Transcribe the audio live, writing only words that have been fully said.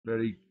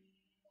Betty,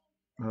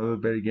 hello,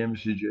 Betty Gamer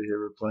CJ here.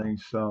 We're playing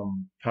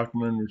some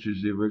Pac-Man, which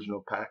is the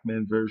original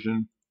Pac-Man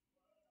version.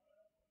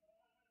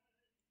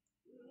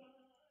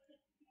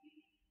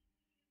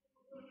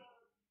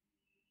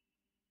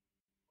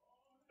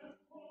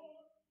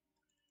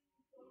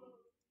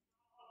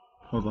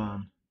 Hold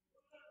on.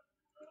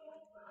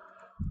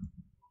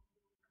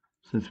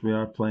 Since we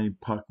are playing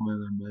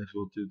Pac-Man, I might as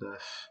well do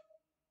this.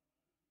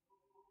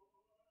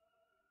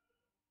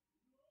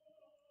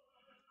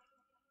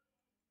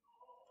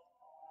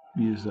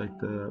 Use like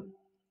the...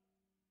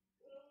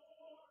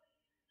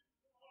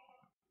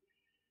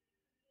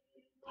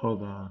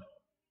 Hold on.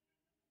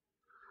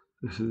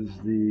 This is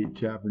the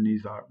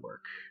Japanese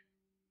artwork.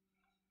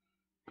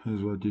 Might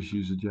as well just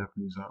use the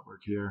Japanese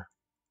artwork here.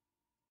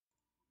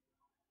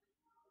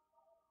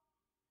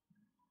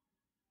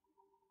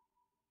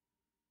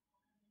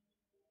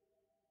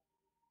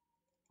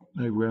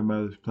 My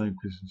grandmother's playing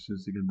Christmas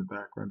music in the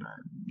background.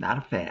 I'm not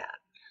a fan.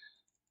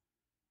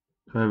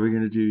 What are we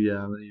gonna do?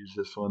 Yeah, I'm gonna use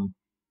this one.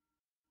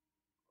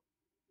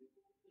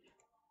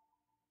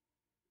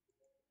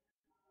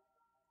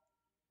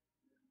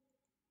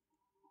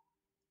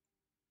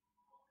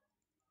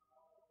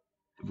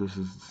 This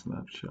is the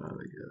snapshot,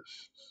 I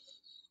guess.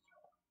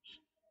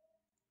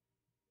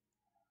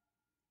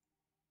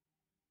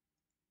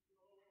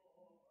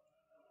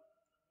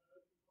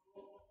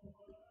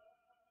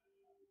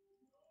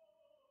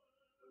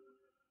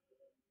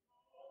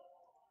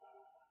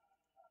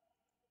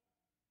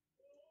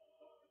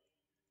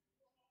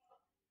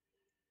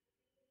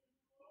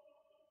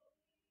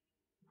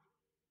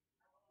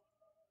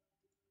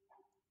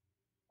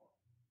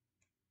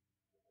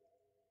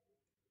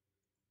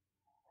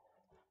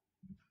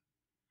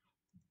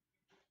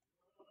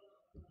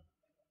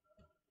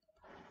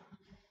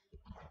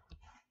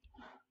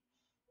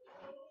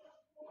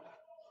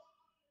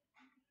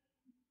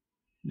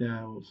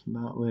 Yeah, well, it's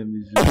not letting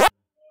me zoom.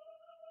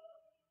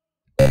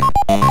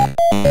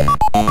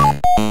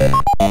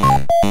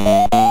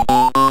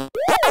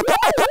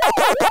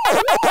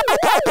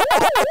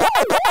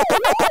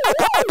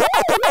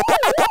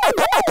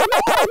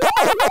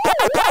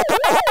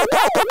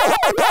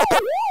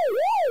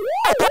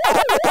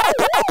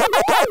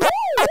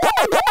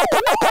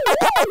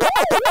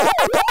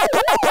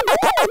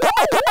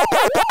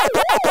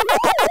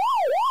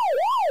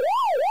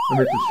 I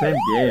mean, it's the same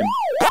game.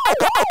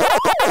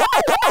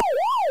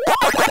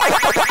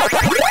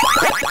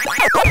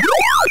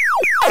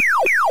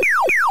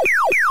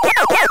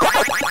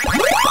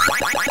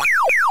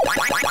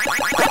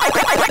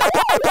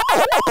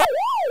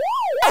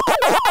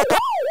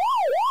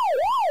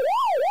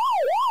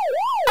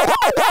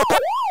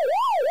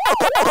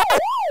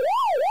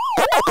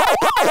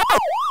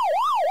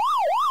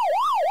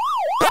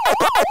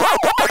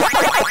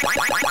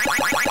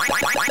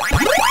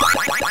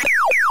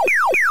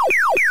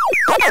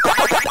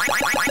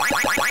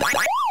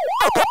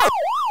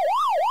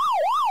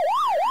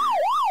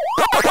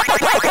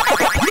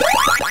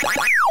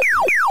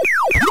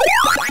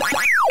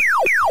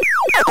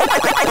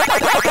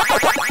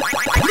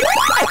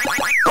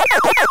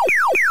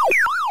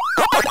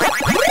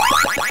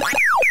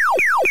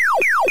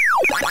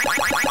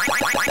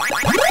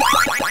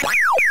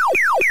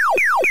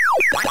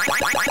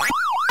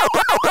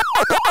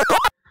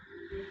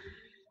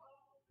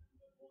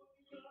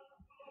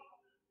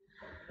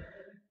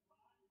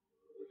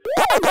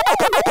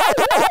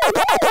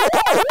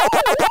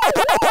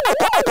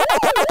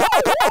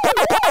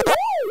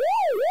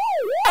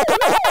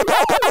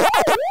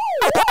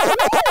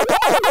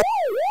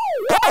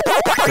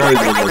 Sorry,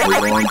 there was a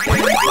long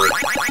game.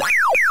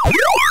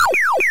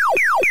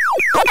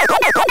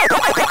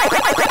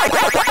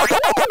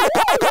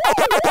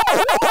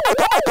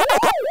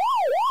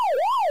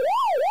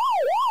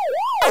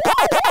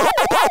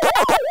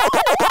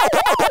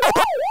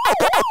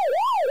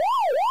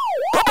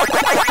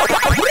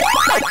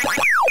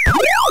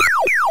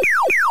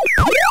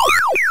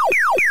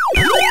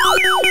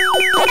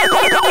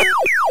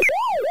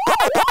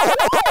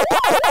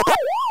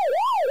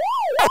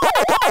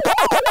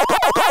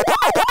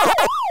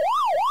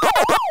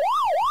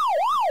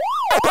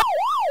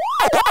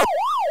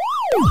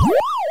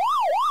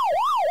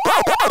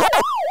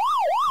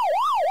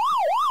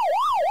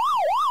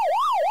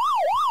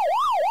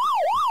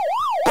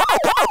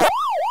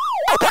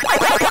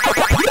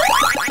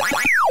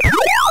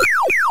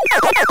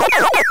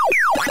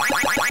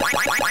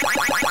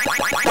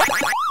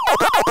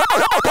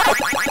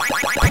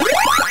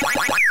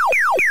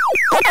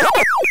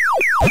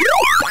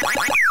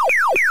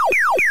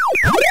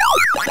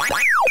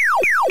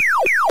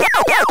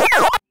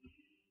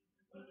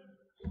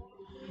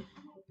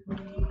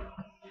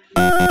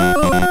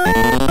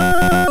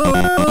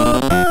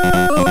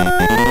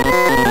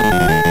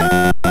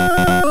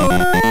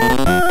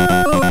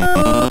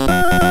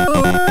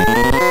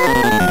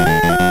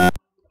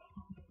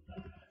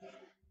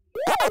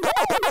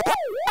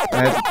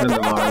 I had to turn the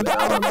volume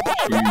down on the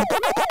machine.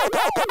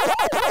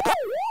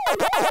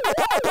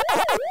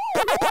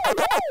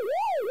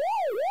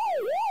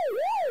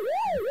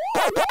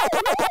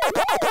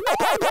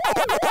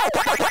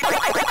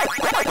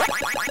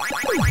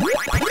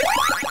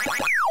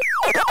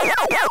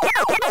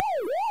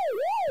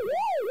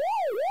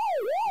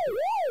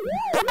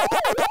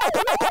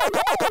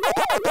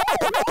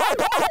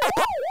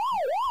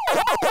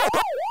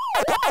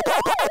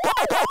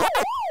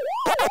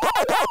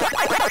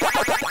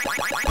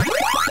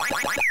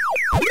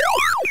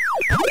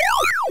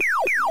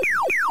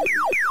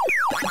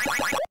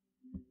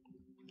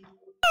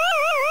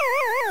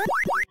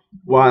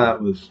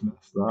 this is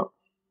messed up.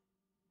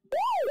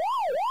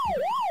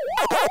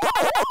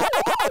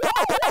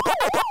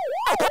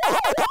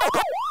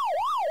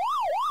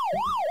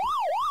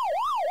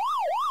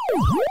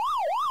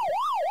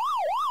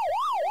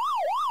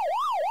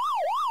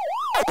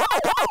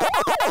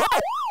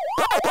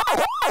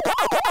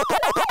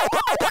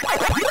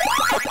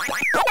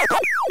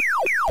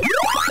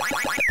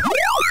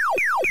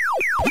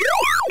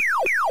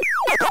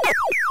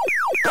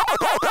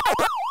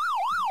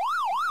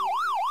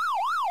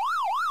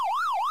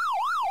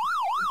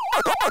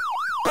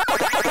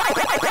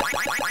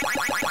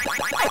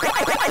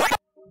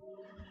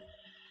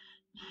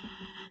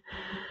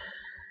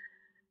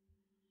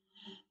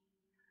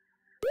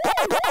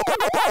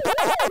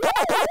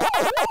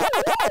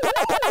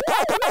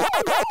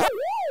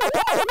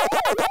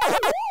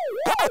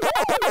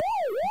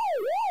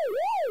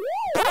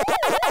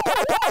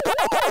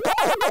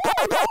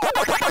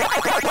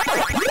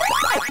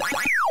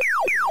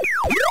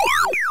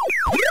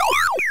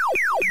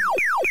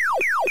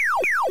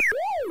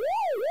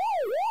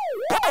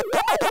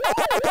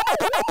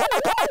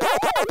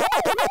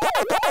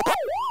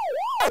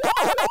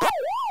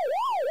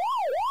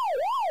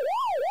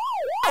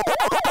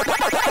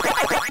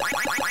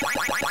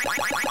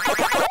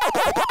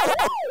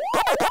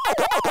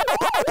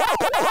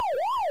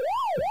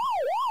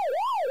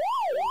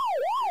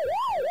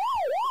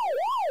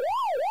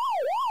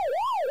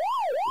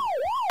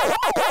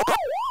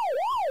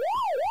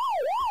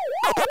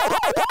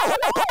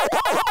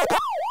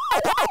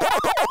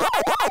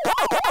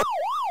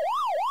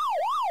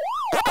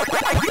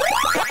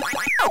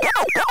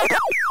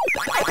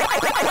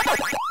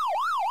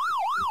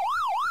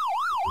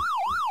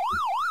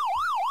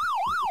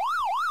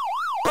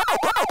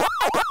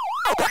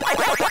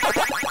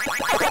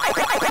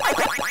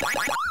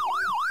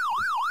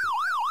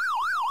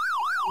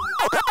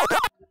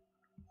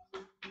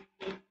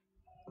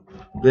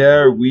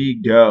 There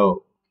we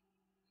go.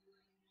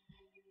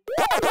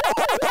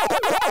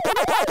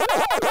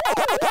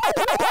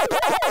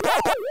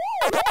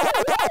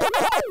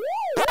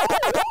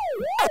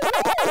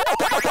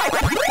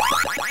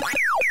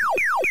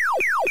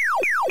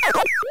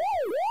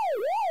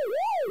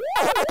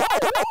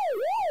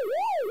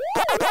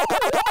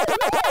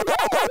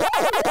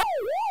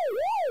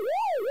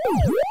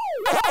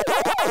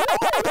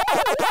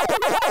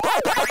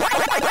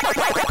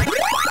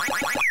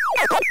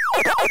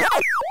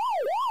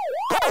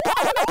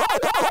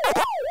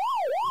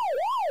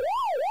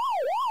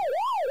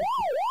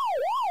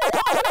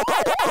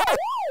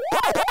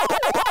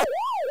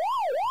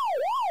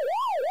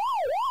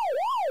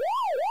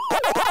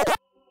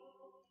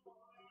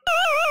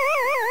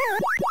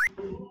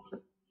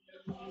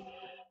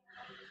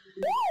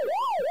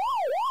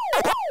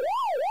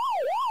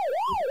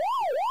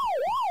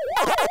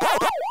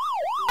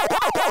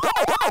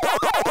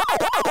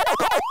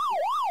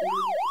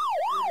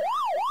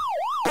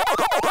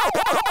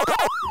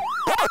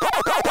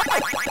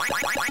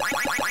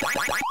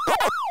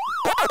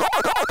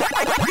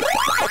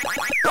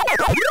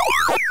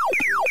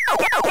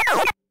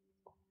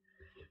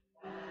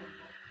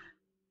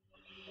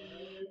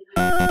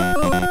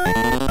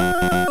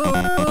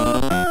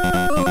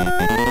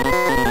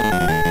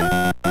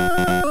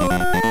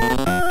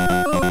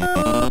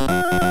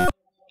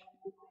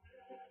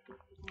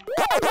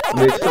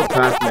 They still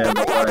Pac-Man,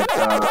 but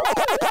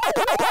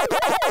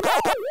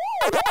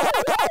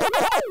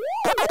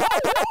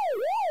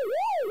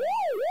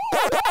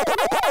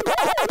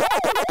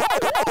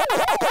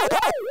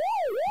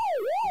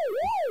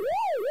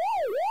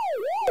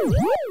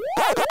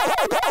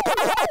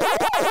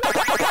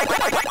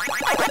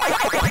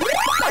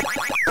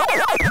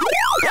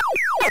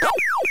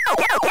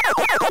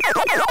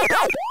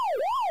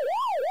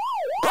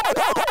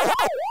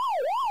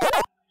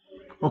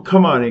oh,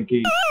 come on,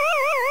 Inky.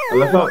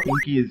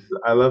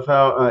 I love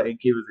how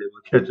Inky was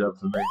able to catch up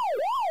to me.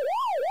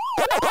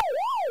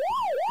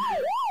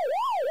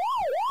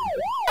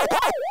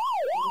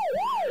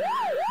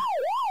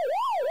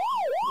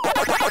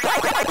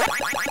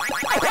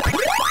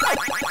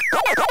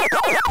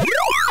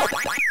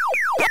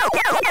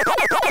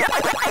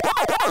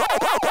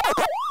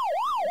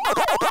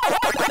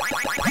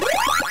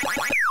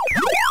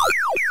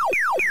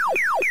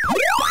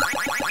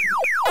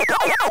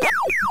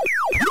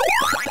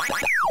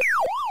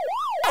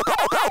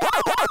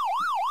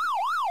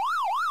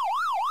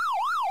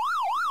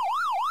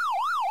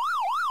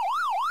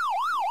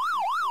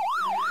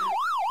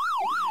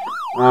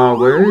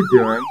 What are they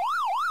doing?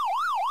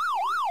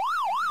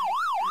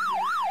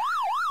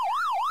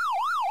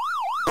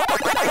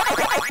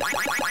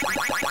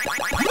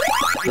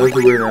 That was a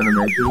weird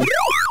animation.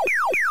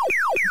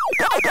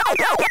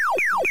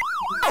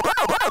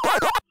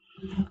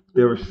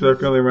 They were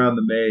circling around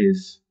the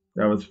maze.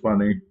 That was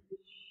funny.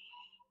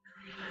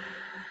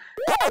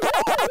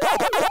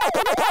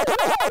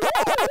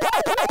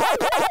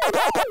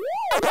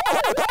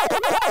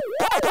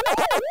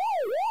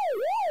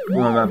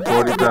 On that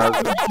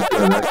 40,000, she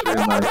said, actually,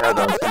 in my head,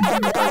 I was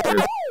thinking if I could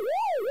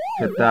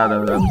hit that, I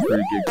would have a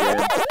pretty good game.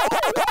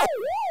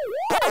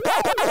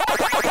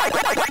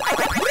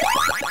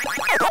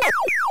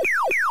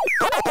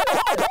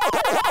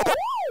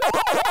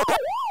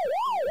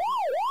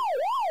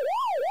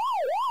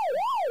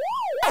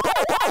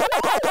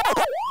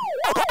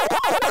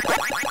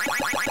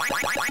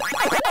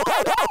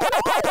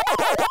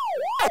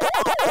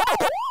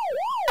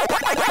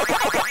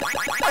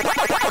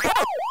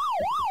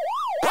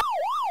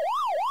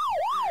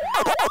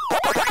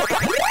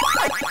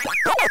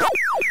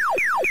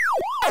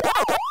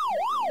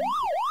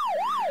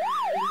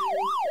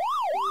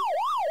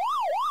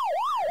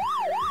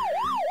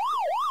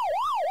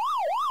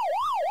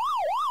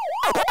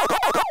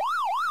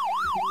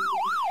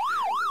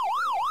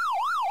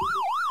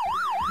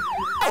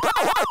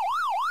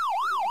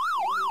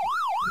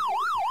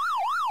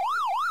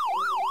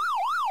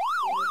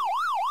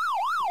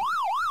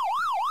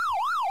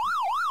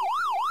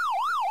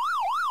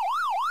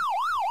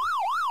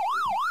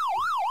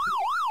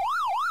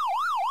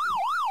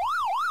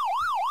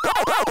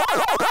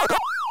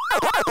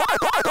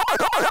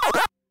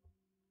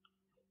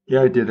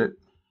 Yeah, I did it.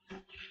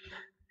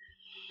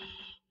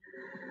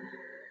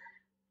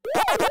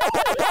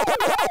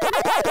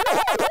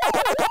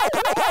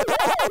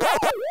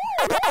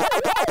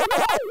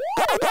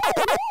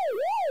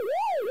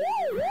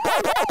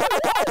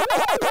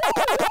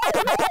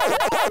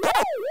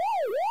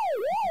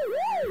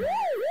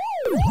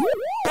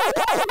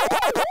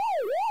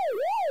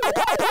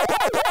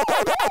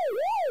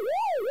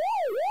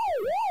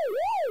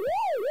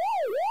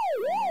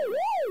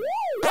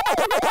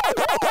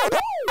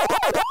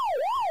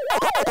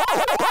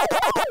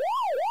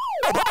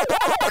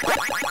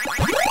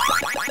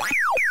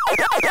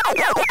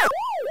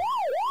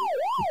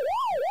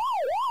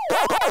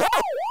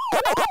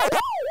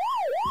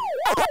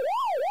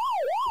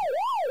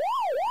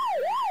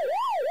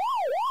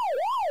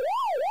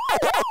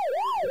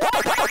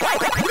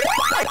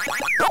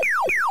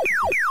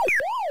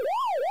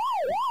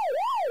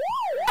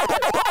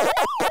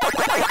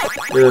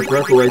 Yeah, it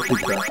broke away too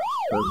fast,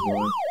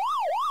 personally.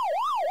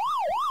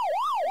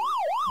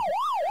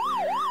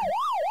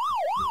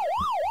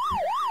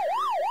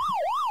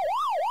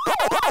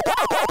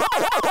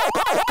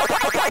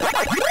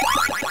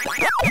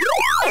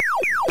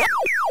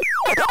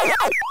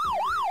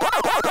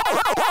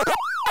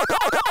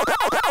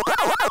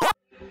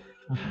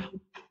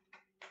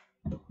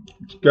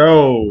 Let's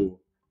go.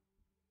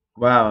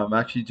 Wow, I'm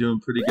actually doing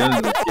pretty good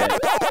in this game.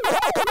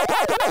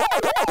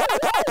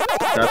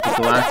 Got the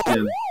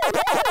Galaxian.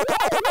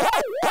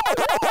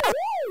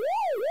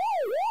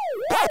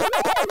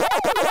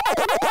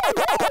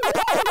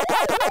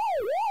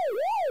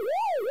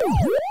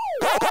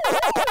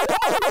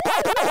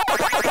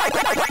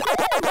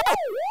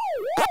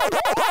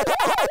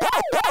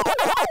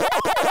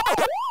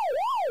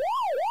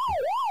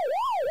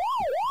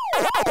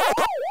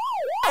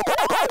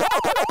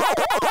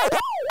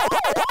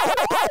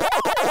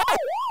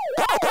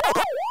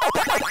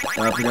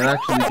 Now, if we can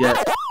actually get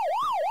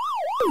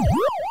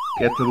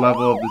to the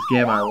level of this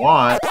game I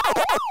want,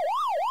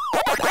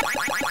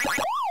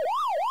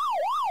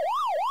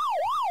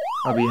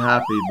 I'll be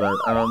happy, but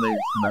I don't think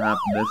it's gonna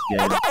happen this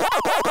game.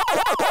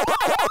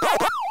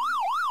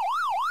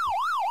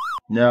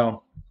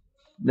 No.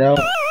 No.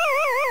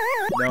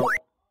 No.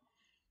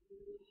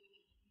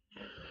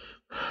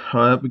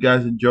 I hope you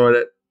guys enjoyed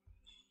it.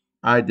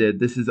 I did.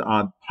 This is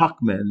on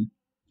Puckman,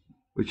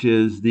 which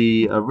is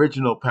the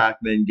original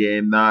Pac-Man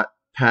game, not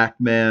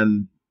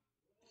Pac-Man,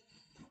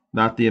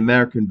 not the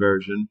American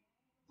version.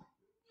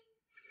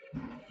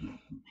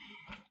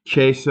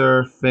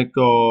 Chaser,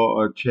 Finkel,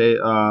 or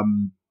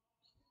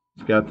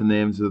forgot the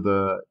names of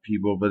the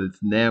people, but it's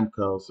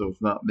Namco, so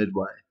it's not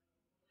Midway.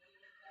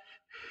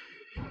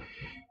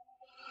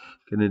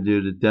 Gonna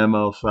do the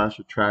demo slash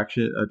track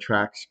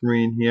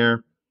screen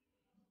here.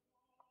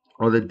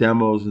 All the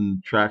demos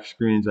and track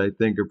screens I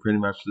think are pretty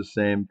much the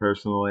same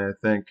personally, I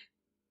think.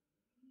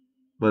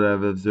 But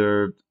I've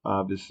observed,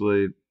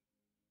 obviously,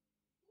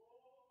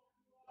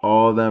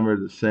 all of them are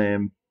the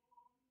same.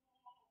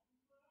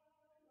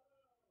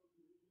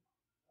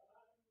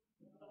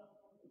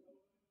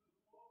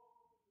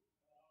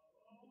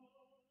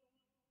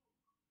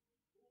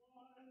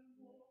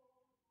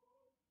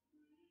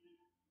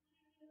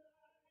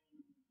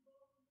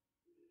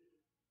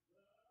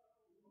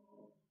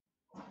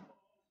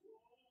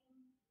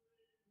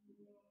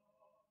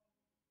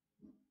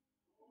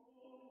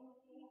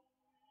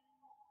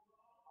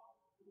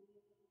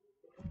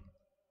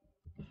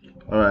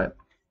 All right.